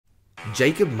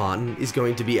Jacob Martin is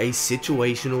going to be a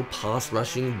situational pass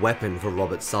rushing weapon for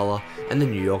Robert Saleh and the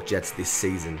New York Jets this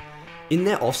season. In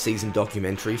their off-season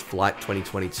documentary, Flight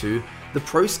 2022, the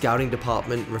pro scouting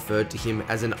department referred to him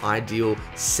as an ideal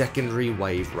secondary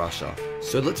wave rusher.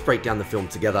 So let's break down the film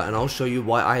together and I'll show you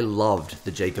why I loved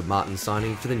the Jacob Martin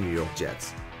signing for the New York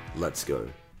Jets. Let's go.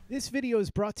 This video is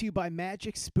brought to you by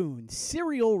Magic Spoon,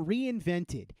 cereal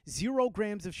reinvented. 0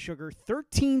 grams of sugar,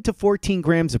 13 to 14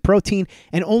 grams of protein,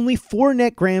 and only 4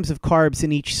 net grams of carbs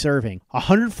in each serving.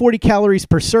 140 calories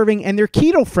per serving, and they're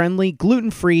keto-friendly,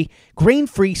 gluten-free,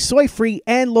 grain-free, soy-free,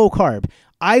 and low-carb.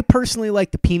 I personally like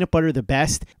the peanut butter the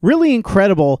best. Really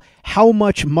incredible how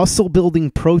much muscle-building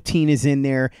protein is in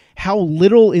there, how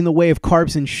little in the way of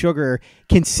carbs and sugar,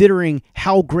 considering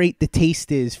how great the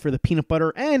taste is for the peanut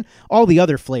butter and all the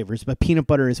other flavors, but peanut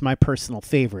butter is my personal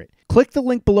favorite. Click the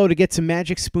link below to get some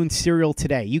Magic Spoon cereal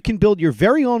today. You can build your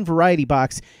very own variety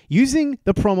box using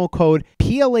the promo code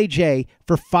PLAJ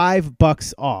for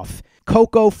 $5 off.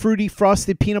 Cocoa, fruity,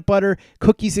 frosted peanut butter,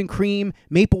 cookies and cream,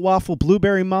 maple waffle,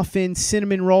 blueberry muffin,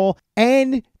 cinnamon roll,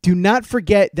 and do not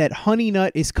forget that Honey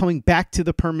Nut is coming back to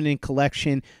the permanent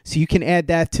collection, so you can add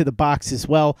that to the box as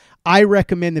well. I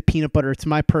recommend the peanut butter. It's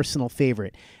my personal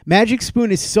favorite. Magic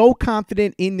Spoon is so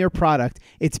confident in their product,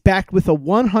 it's backed with a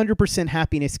 100%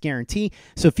 happiness guarantee.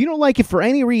 So if you don't like it for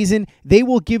any reason, they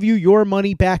will give you your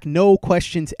money back, no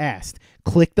questions asked.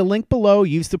 Click the link below,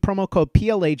 use the promo code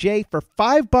PLAJ for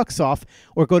 $5 off,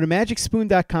 or go to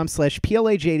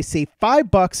magicspoon.com/PLAJ to save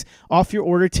 $5 off your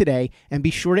order today, and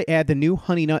be sure to add the new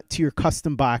Honey Nut to your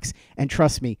custom box, and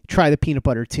trust me, try the peanut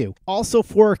butter too. Also,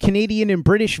 for our Canadian and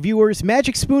British viewers,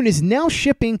 Magic Spoon is now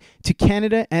shipping to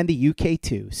Canada and the UK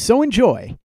too, so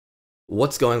enjoy.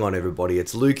 What's going on, everybody?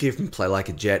 It's Luke here from Play Like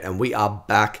a Jet, and we are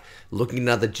back looking at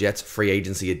another Jets free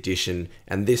agency edition,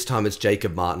 and this time it's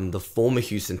Jacob Martin, the former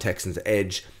Houston Texans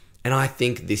edge, and I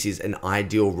think this is an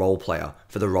ideal role player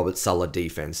for the Robert Saleh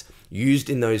defense. Used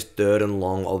in those third and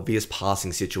long, obvious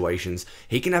passing situations,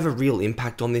 he can have a real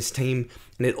impact on this team,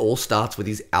 and it all starts with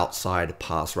his outside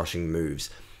pass rushing moves.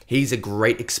 He's a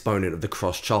great exponent of the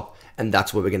cross chop, and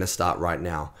that's where we're going to start right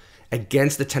now.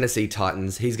 Against the Tennessee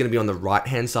Titans, he's going to be on the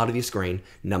right-hand side of your screen,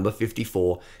 number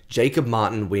 54. Jacob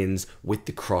Martin wins with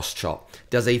the cross chop.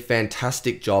 Does a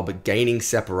fantastic job at gaining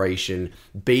separation,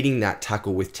 beating that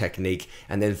tackle with technique,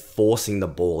 and then forcing the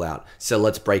ball out. So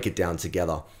let's break it down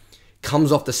together.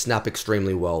 Comes off the snap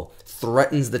extremely well,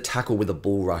 threatens the tackle with a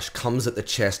bull rush, comes at the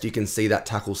chest. You can see that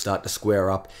tackle start to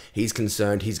square up. He's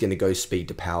concerned he's going to go speed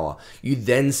to power. You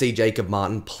then see Jacob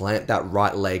Martin plant that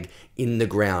right leg in the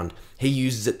ground. He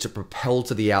uses it to propel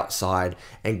to the outside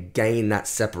and gain that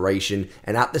separation,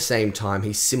 and at the same time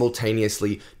he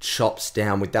simultaneously chops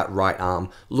down with that right arm.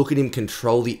 Look at him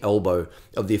control the elbow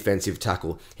of the offensive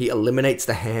tackle. He eliminates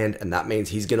the hand, and that means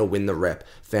he's going to win the rep.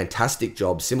 Fantastic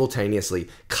job. Simultaneously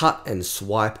cut and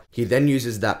swipe. He then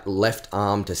uses that left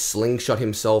arm to slingshot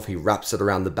himself. He wraps it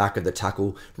around the back of the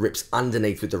tackle, rips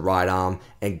underneath with the right arm,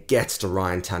 and gets to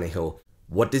Ryan Tannehill.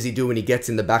 What does he do when he gets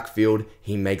in the backfield?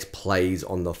 He makes plays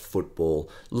on the football.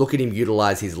 Look at him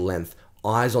utilize his length.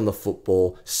 Eyes on the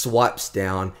football, swipes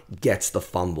down, gets the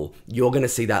fumble. You're going to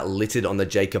see that littered on the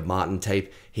Jacob Martin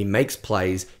tape. He makes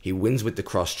plays, he wins with the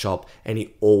cross chop, and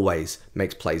he always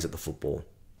makes plays at the football.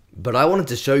 But I wanted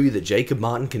to show you that Jacob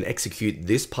Martin can execute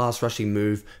this pass rushing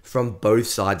move from both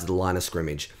sides of the line of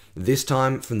scrimmage. This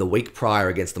time from the week prior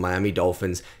against the Miami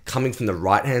Dolphins, coming from the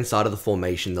right-hand side of the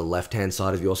formation, the left-hand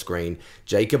side of your screen,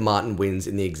 Jacob Martin wins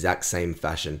in the exact same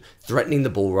fashion, threatening the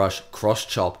bull rush, cross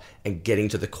chop, and getting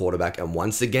to the quarterback. And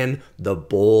once again, the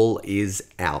ball is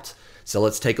out. So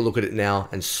let's take a look at it now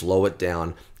and slow it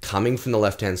down. Coming from the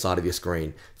left-hand side of your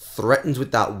screen, threatens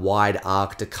with that wide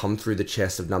arc to come through the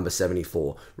chest of number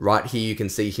 74. Right here you can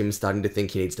see him starting to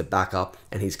think he needs to back up,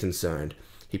 and he's concerned.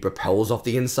 He propels off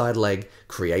the inside leg,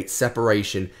 creates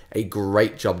separation, a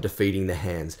great job defeating the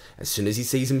hands. As soon as he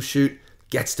sees him shoot,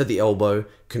 gets to the elbow,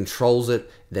 controls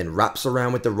it, then wraps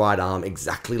around with the right arm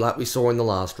exactly like we saw in the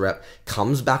last rep,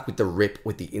 comes back with the rip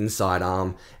with the inside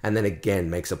arm, and then again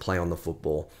makes a play on the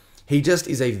football. He just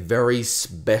is a very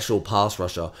special pass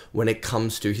rusher when it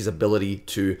comes to his ability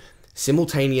to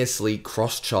simultaneously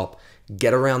cross chop,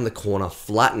 get around the corner,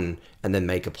 flatten, and then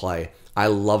make a play. I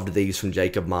loved these from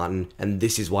Jacob Martin, and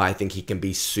this is why I think he can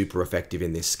be super effective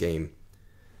in this scheme.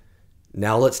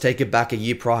 Now let's take it back a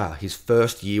year prior, his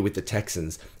first year with the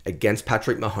Texans, against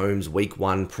Patrick Mahomes' Week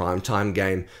 1 primetime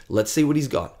game. Let's see what he's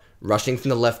got. Rushing from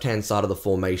the left-hand side of the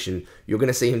formation, you're going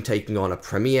to see him taking on a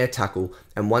premier tackle,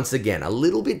 and once again, a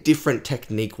little bit different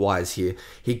technique-wise here.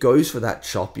 He goes for that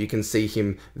chop. You can see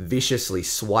him viciously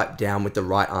swipe down with the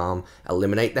right arm,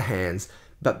 eliminate the hands,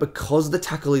 But because the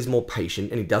tackle is more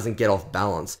patient and he doesn't get off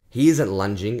balance, he isn't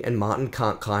lunging and Martin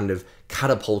can't kind of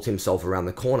catapult himself around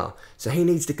the corner. So he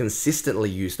needs to consistently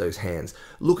use those hands.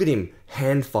 Look at him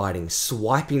hand fighting,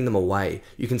 swiping them away.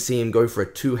 You can see him go for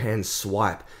a two-hand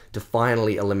swipe to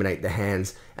finally eliminate the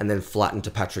hands and then flatten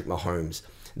to Patrick Mahomes.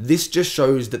 This just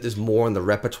shows that there's more in the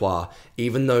repertoire,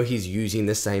 even though he's using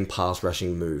the same pass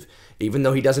rushing move. Even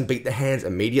though he doesn't beat the hands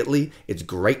immediately, it's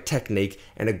great technique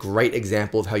and a great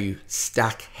example of how you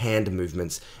stack hand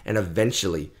movements. And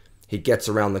eventually, he gets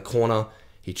around the corner,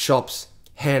 he chops,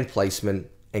 hand placement,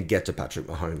 and get to Patrick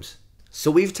Mahomes.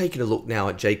 So we've taken a look now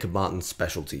at Jacob Martin's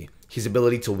specialty, his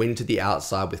ability to win to the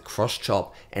outside with cross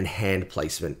chop and hand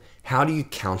placement. How do you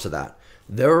counter that?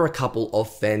 There are a couple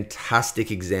of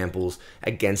fantastic examples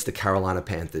against the Carolina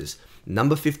Panthers.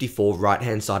 Number 54,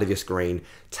 right-hand side of your screen,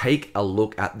 take a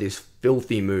look at this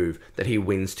filthy move that he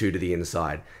wins to the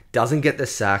inside. Doesn't get the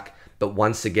sack, but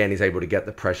once again he's able to get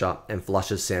the pressure and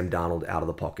flushes Sam Darnold out of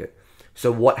the pocket. So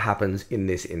what happens in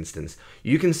this instance?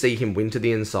 You can see him win to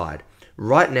the inside.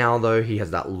 Right now though, he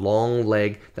has that long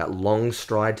leg, that long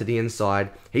stride to the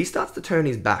inside. He starts to turn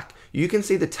his back. You can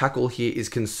see the tackle here is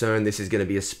concerned this is going to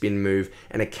be a spin move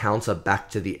and a counter back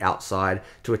to the outside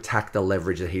to attack the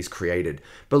leverage that he's created.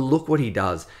 But look what he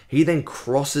does. He then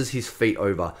crosses his feet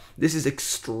over. This is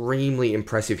extremely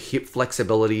impressive hip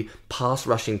flexibility, pass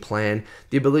rushing plan,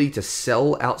 the ability to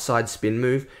sell outside spin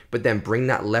move, but then bring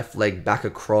that left leg back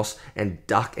across and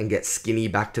duck and get skinny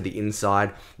back to the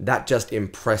inside. That just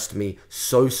impressed me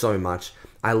so much.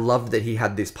 I loved that he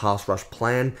had this pass rush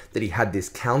plan, that he had this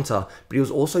counter, but he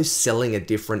was also selling a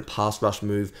different pass rush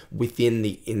move within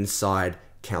the inside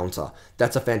counter.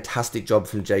 That's a fantastic job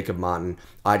from Jacob Martin.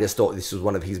 I just thought this was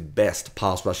one of his best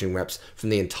pass rushing reps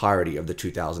from the entirety of the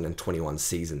 2021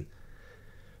 season.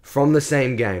 From the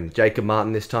same game, Jacob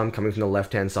Martin this time coming from the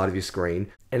left-hand side of your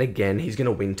screen, and again, he's going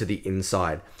to win to the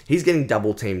inside. He's getting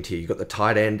double teamed here. You've got the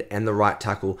tight end and the right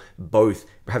tackle, both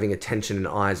having attention and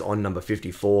eyes on number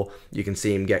 54. You can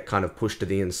see him get kind of pushed to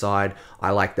the inside.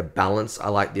 I like the balance. I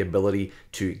like the ability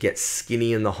to get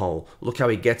skinny in the hole. Look how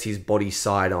he gets his body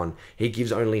side on. He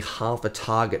gives only half a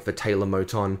target for Taylor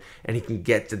Moton, and he can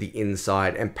get to the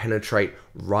inside and penetrate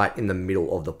right in the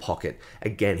middle of the pocket.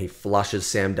 Again, he flushes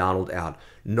Sam Darnold out.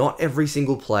 Not every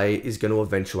single play is going to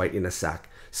eventuate in a sack.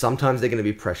 Sometimes they're going to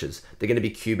be pressures, they're going to be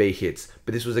QB hits,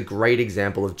 but this was a great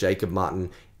example of Jacob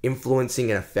Martin influencing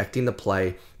and affecting the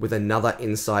play with another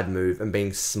inside move and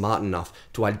being smart enough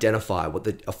to identify what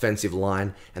the offensive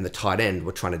line and the tight end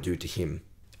were trying to do to him.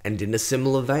 And in a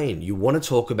similar vein, you want to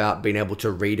talk about being able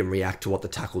to read and react to what the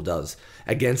tackle does.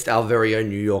 Against our very own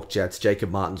New York Jets,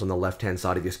 Jacob Martin's on the left-hand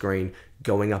side of your screen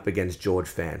going up against George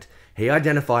Fant. He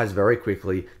identifies very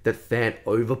quickly that Fant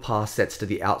overpass sets to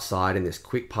the outside in this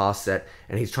quick pass set,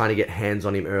 and he's trying to get hands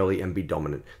on him early and be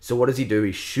dominant. So what does he do?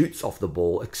 He shoots off the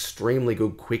ball, extremely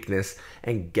good quickness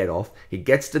and get off. He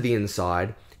gets to the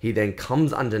inside. He then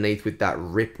comes underneath with that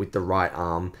rip with the right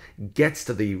arm, gets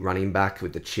to the running back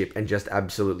with the chip, and just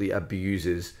absolutely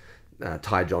abuses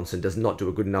Ty Johnson. Does not do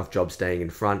a good enough job staying in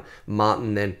front.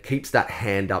 Martin then keeps that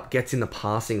hand up, gets in the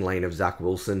passing lane of Zach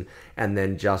Wilson, and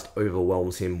then just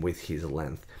overwhelms him with his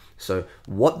length. So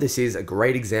what this is, a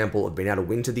great example of being able to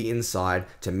win to the inside,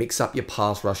 to mix up your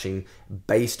pass rushing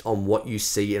based on what you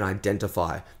see and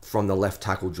identify from the left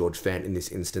tackle George Fant in this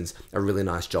instance. A really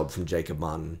nice job from Jacob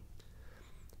Martin.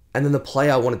 And then the play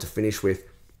I wanted to finish with,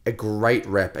 a great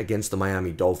rep against the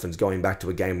Miami Dolphins, going back to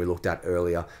a game we looked at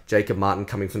earlier. Jacob Martin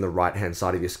coming from the right-hand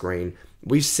side of your screen.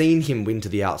 We've seen him win to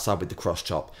the outside with the cross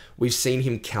chop. We've seen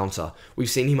him counter. We've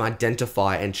seen him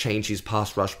identify and change his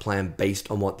pass rush plan based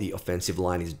on what the offensive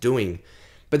line is doing.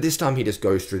 But this time he just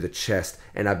goes through the chest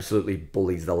and absolutely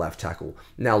bullies the left tackle.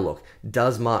 Now look,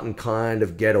 does Martin kind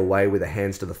of get away with the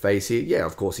hands to the face here? Yeah,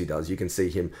 of course he does. You can see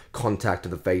him contact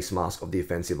the face mask of the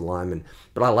offensive lineman.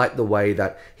 But I like the way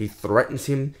that he threatens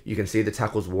him. You can see the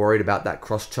tackle's worried about that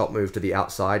cross chop move to the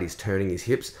outside. He's turning his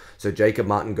hips. So Jacob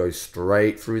Martin goes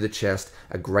straight through the chest,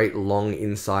 a great long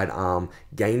inside arm,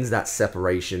 gains that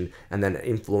separation, and then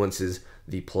influences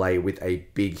the play with a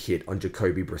big hit on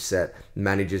Jacoby Brissett,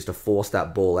 manages to force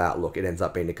that ball out. Look, it ends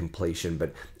up being a completion,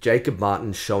 but Jacob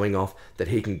Martin showing off that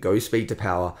he can go speed to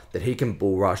power, that he can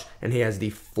bull rush, and he has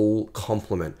the full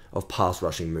complement of pass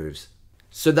rushing moves.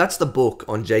 So that's the book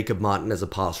on Jacob Martin as a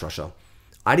pass rusher.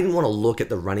 I didn't want to look at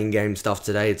the running game stuff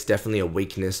today. It's definitely a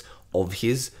weakness of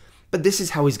his, but this is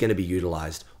how he's going to be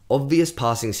utilized. Obvious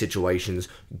passing situations,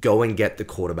 go and get the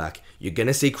quarterback. You're going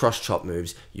to see cross chop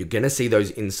moves. You're going to see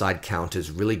those inside counters,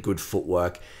 really good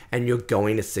footwork, and you're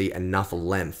going to see enough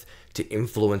length to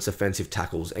influence offensive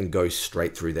tackles and go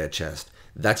straight through their chest.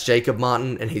 That's Jacob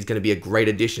Martin, and he's going to be a great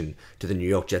addition to the New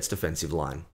York Jets defensive line.